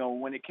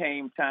 when it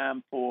came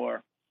time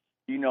for,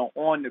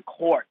 on the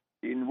court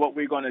and what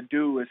we're going to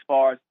do as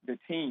far as the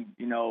team.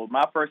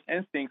 My first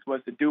instinct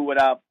was to do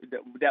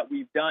that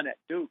we've done at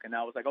Duke, and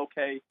I was like,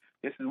 okay,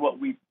 this is what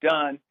we've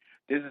done.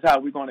 This is how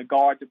we're going to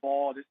guard the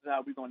ball. This is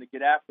how we're going to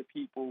get after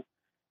people,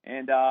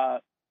 and I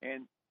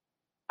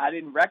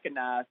didn't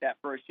recognize that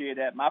first year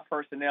that my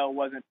personnel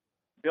wasn't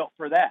built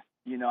for that.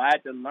 I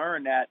had to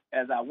learn that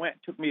as I went.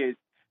 Took me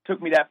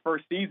that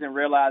first season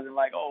realizing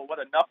like, oh, what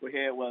a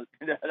knucklehead was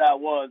that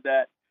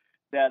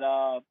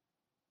I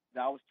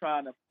was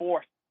trying to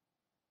force,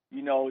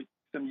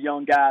 some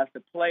young guys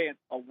to play in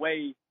a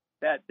way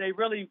that they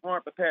really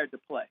weren't prepared to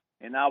play.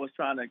 And I was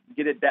trying to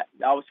get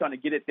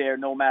it there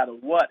no matter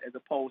what, as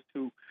opposed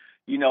to,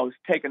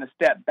 taking a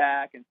step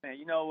back and saying,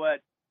 you know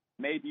what,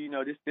 maybe,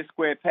 this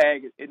square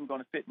peg isn't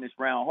going to fit in this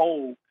round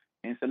hole.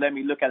 And so let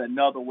me look at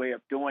another way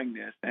of doing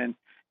this. And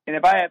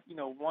if I have,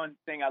 one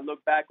thing I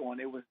look back on,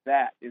 is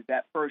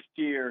that first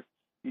year,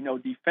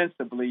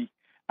 defensively,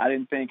 I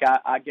didn't think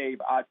I gave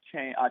our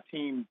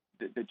team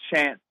the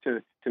chance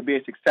to be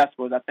as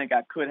successful as I think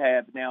I could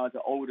have now as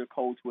an older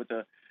coach with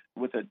a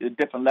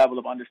different level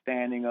of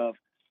understanding of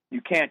you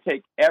can't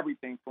take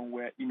everything from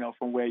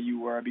where you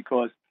were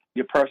because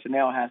your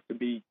personnel has to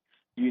be,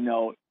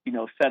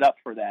 set up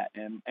for that.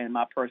 And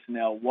my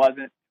personnel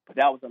wasn't, but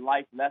that was a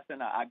life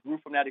lesson. I grew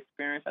from that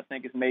experience. I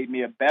think it's made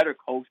me a better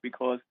coach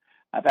because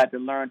I've had to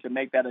learn to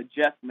make that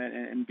adjustment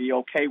and be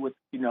okay with,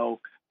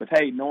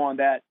 hey, knowing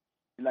that,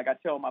 like I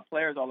tell my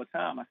players all the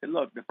time, I said,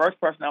 look, the first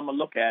person I'm going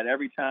to look at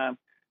every time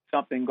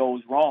something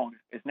goes wrong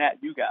is not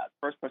you guys.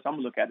 The first person I'm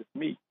going to look at is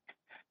me.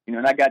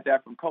 And I got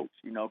that from Coach.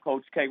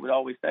 Coach K would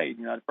always say,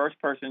 the first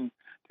person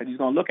that he's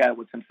going to look at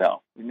was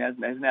himself. And that's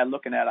not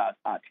looking at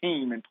our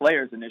team and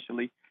players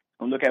initially. He's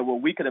going to look at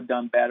what we could have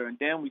done better, and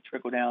then we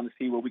trickle down to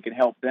see where we can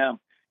help them,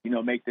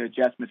 make the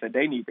adjustments that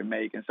they need to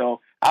make. And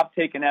so I've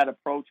taken that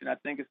approach, and I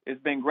think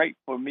it's been great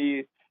for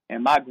me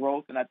and my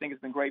growth, and I think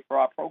it's been great for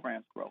our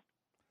program's growth.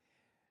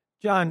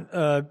 John,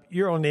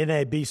 you're on the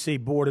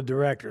NABC Board of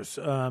Directors.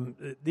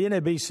 The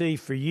NABC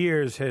for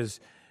years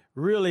has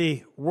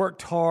really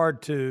worked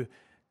hard to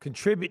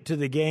contribute to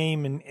the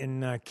game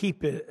and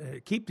keep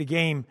the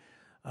game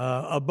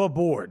above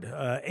board.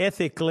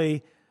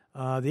 Ethically, the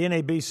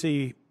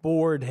NABC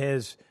Board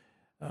has,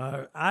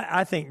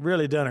 I think,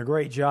 really done a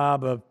great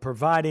job of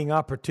providing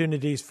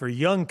opportunities for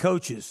young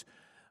coaches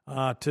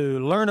to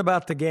learn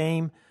about the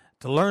game,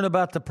 to learn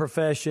about the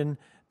profession,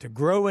 to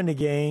grow in the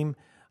game.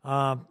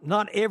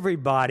 Not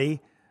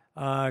everybody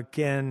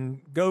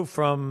can go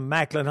from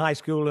Macklin High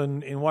School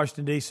in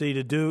Washington, D.C.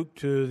 to Duke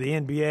to the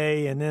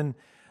NBA and then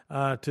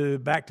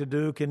back to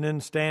Duke and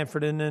then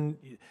Stanford and then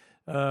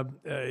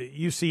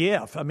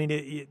UCF. I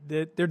mean,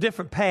 they're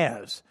different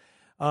paths.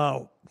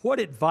 What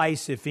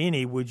advice, if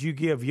any, would you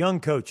give young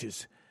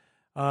coaches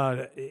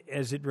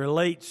as it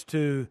relates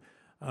to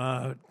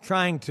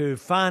trying to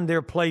find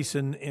their place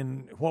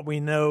in what we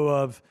know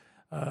of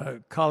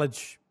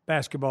college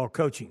basketball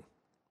coaching?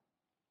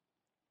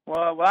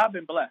 Well, I've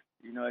been blessed.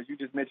 As you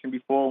just mentioned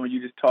before, when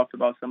you just talked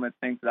about some of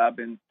the things that I've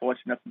been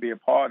fortunate enough to be a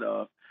part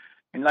of.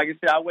 And like I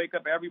said, I wake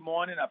up every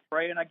morning, I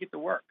pray, and I get to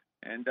work.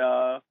 And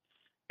I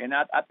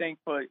think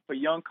for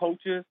young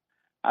coaches,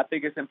 I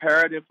think it's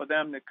imperative for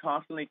them to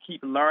constantly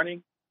keep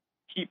learning,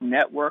 keep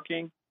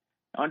networking,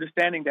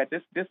 understanding that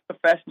this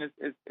profession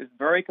is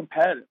very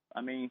competitive.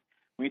 I mean,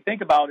 when you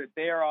think about it,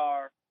 there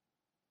are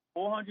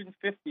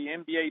 450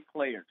 NBA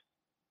players.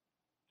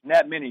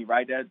 Not many,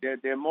 right?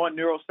 There are more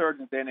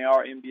neurosurgeons than there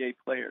are NBA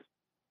players.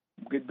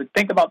 But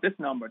think about this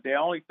number. There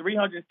are only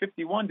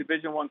 351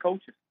 Division I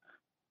coaches,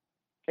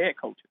 head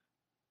coaches.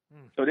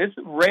 So this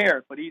is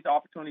rare for these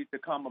opportunities to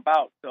come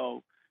about.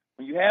 So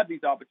when you have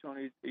these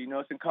opportunities,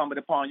 it's incumbent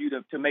upon you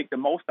to make the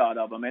most out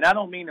of them. And I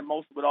don't mean the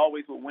most with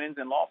always with wins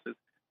and losses,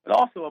 but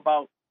also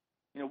about,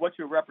 what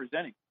you're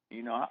representing.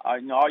 Are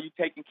you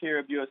taking care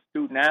of your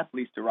student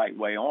athletes the right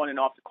way? On and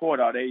off the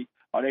court, are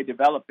they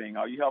developing?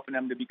 Are you helping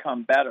them to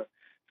become better?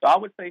 So I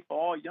would say for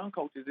all young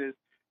coaches is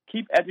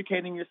keep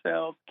educating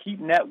yourselves,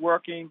 keep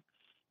networking,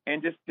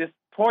 and just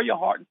pour your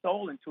heart and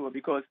soul into it,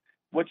 because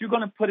what you're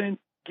going to put in,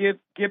 give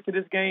to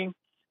this game,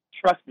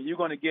 trust me, you're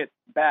going to get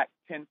back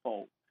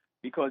tenfold.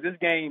 Because this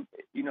game,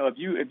 if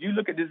you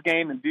look at this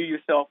game and view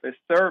yourself as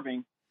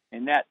serving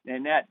and that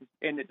in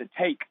it to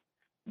take,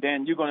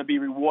 then you're going to be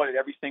rewarded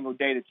every single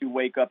day that you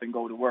wake up and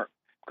go to work,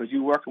 because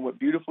you're working with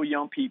beautiful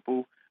young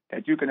people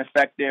that you can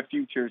affect their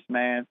futures,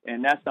 man.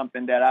 And that's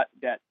something that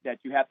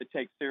you have to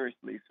take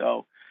seriously.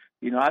 So,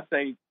 I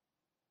say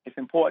it's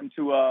important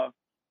to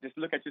just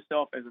look at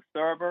yourself as a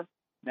server,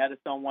 not as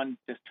someone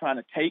just trying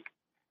to take,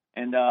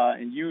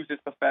 and use this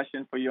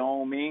profession for your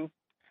own means.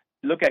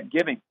 Look at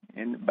giving,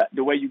 and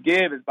the way you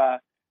give is by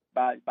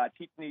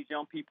teaching these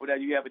young people that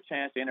you have a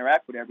chance to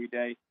interact with every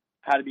day,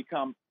 how to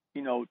become,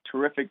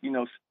 terrific,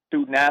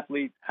 student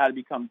athletes, how to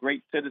become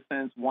great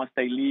citizens once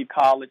they leave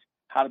college,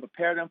 how to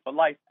prepare them for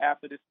life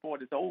after this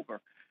sport is over.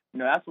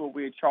 That's what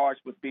we're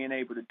charged with being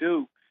able to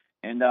do.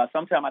 And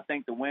sometimes I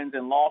think the wins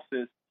and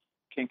losses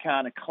can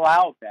kind of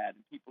cloud that,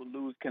 and people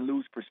can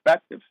lose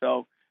perspective.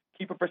 So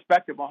keep a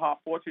perspective on how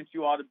fortunate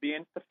you are to be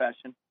in the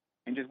profession,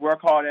 and just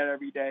work hard at it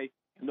every day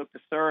and look to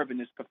serve in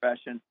this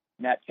profession,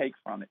 not take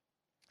from it.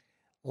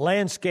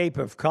 Landscape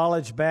of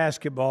college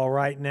basketball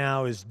right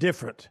now is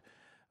different.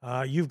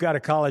 You've got a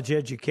college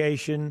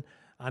education.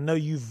 I know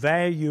you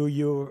value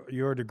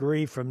your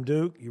degree from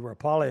Duke. You were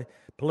a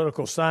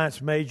political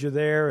science major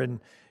there, and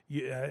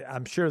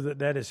I'm sure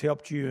that has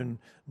helped you in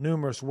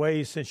numerous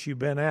ways since you've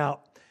been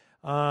out.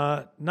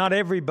 Not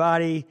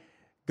everybody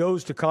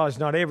goes to college.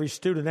 Not every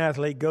student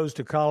athlete goes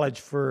to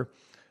college for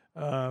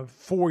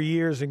 4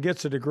 years and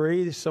gets a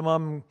degree. Some of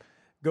them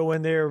go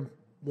in there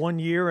 1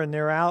 year and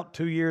they're out,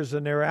 2 years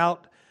and they're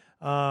out.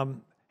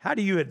 How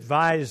do you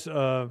advise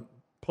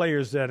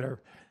players that are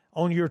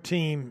on your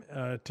team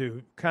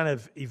to kind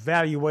of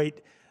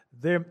evaluate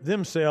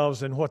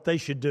themselves and what they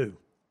should do?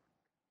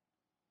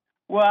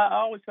 Well, I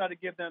always try to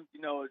give them,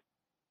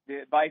 the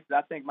advice that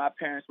I think my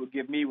parents would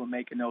give me when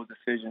making those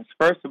decisions.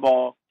 First of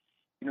all,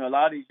 a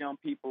lot of these young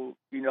people,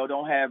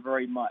 don't have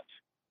very much.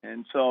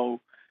 And so,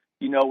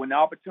 when the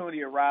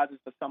opportunity arises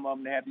for some of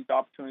them to have these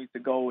opportunities to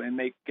go and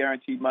make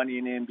guaranteed money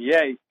in the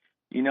NBA,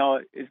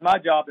 it's my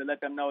job to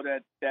let them know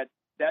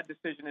that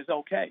decision is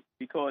okay,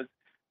 because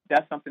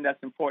that's something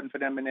that's important for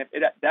them, and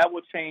that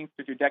will change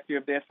the trajectory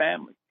of their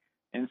family.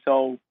 And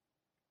so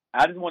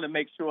I just want to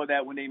make sure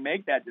that when they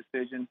make that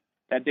decision,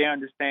 that they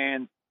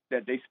understand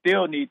that they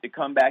still need to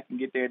come back and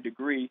get their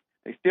degree,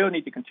 They still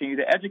need to continue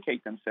to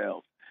educate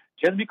themselves.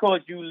 Just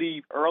because you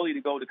leave early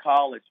to go to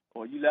college,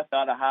 or you left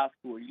out of high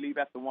school, or you leave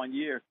after 1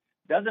 year,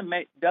 doesn't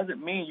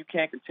mean you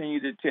can't continue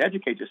to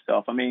educate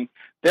yourself. I mean,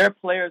 there are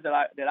players that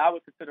I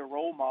would consider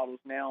role models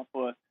now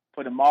for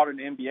the modern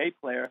NBA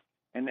player,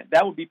 and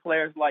that would be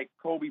players like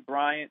Kobe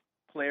Bryant,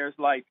 players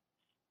like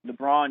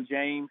LeBron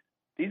James.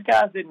 These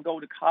guys didn't go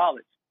to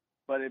college,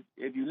 but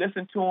if you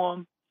listen to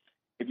them,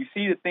 if you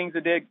see the things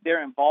that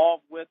they're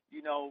involved with,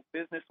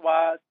 business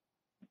wise,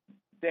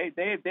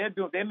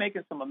 they're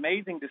making some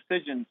amazing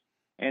decisions,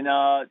 and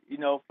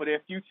for their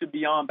future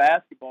beyond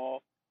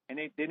basketball, and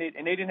they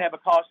didn't have a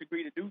college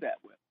degree to do that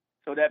with.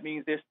 So that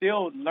means they're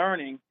still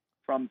learning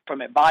from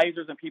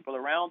advisors and people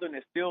around them.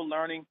 They're still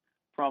learning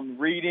from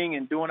reading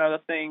and doing other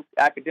things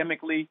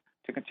academically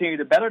to continue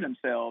to better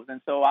themselves.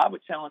 And so I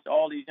would challenge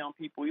all these young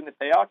people, even if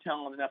they are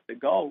talented enough to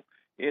go,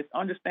 is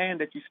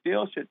understand that you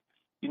still should,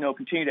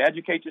 continue to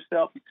educate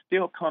yourself. You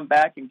still come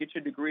back and get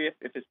your degree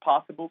if it's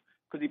possible,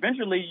 because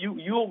eventually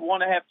you'll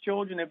want to have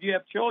children. If you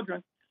have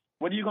children,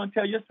 what are you going to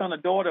tell your son or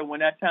daughter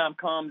when that time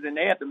comes and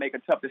they have to make a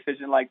tough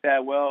decision like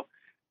that? Well,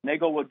 and they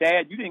go, well,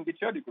 Dad, you didn't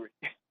get your degree.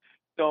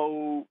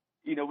 So,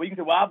 we can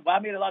say, well, I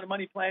made a lot of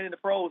money playing in the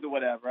pros or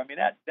whatever. I mean,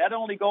 that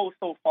only goes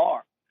so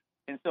far.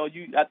 And so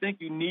I think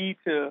you need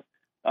to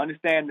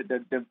understand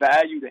the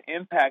value, the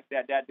impact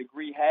that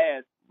degree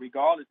has,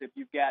 regardless if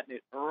you've gotten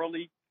it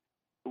early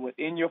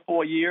within your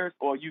 4 years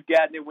or you've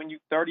gotten it when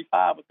you're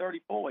 35 or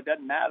 34. It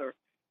doesn't matter.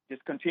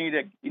 Just continue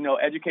to,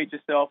 educate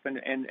yourself and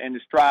to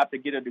strive to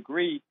get a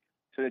degree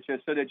so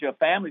that your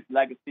family's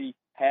legacy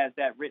has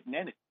that written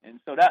in it.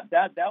 And so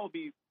that would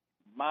be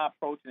my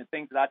approach, and the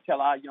things that I tell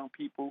our young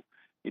people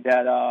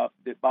that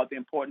about the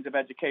importance of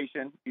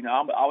education.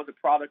 I was a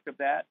product of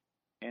that,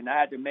 and I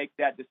had to make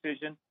that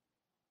decision,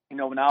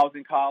 when I was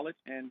in college,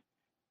 and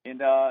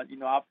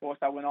of course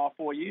I went all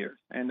 4 years,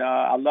 and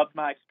I loved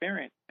my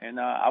experience, and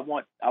I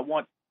want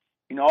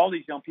all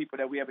these young people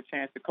that we have a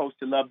chance to coach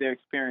to love their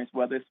experience,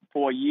 whether it's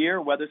for a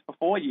year, whether it's for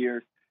 4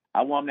 years.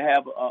 I want them to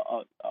have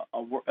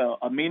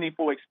a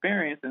meaningful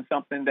experience and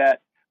something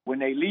that when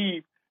they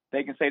leave,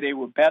 they can say they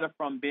were better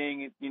from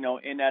being,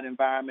 in that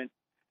environment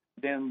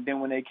than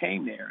when they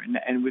came there. And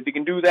if we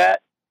can do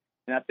that,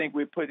 then I think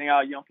we're putting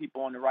our young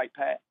people on the right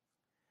path.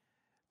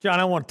 John,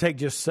 I want to take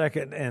just a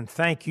second and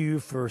thank you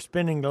for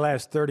spending the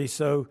last 30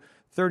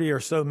 or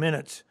so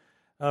minutes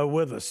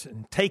with us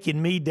and taking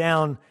me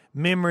down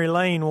memory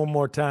lane one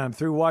more time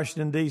through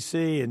Washington,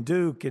 D.C. and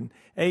Duke and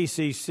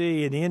ACC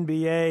and the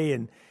NBA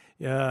and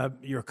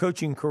your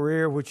coaching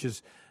career, which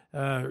is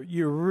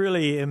you're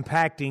really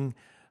impacting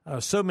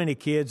so many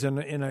kids in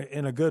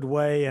a good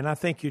way. And I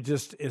think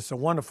it's a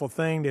wonderful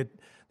thing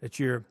that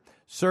you're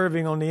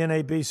serving on the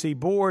NABC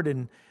board,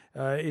 and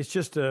it's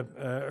just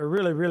a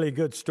really, really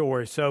good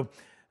story. So,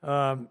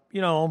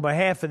 on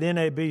behalf of the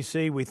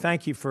NABC, we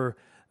thank you for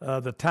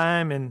the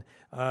time and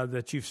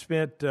that you've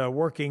spent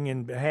working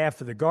in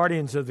behalf of the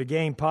Guardians of the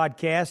Game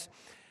podcast.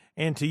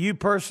 And to you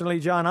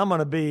personally, John, I'm going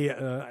to be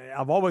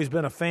I've always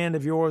been a fan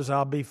of yours.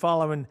 I'll be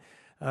following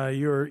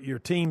your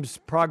team's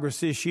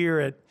progress this year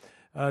at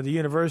the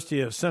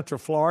University of Central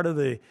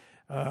Florida,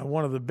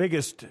 one of the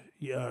biggest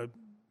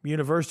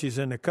universities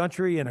in the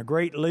country, and a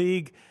great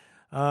league.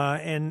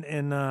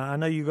 And I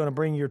know you're going to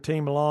bring your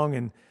team along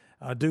and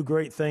do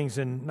great things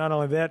in not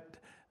only that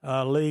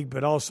league,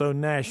 but also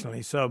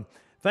nationally. So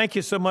thank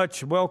you so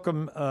much.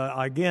 Welcome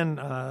again.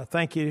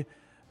 Thank you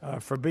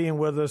for being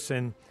with us,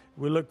 and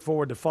we look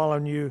forward to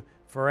following you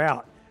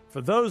throughout. For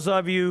those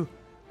of you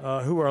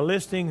who are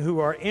listening, who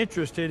are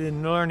interested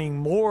in learning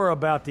more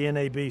about the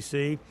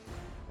NABC,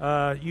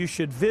 you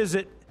should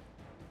visit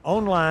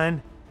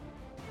online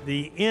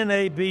the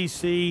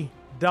NABC.com.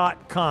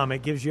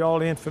 It gives you all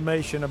the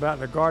information about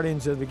the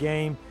Guardians of the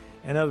Game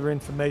and other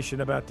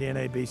information about the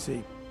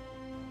NABC.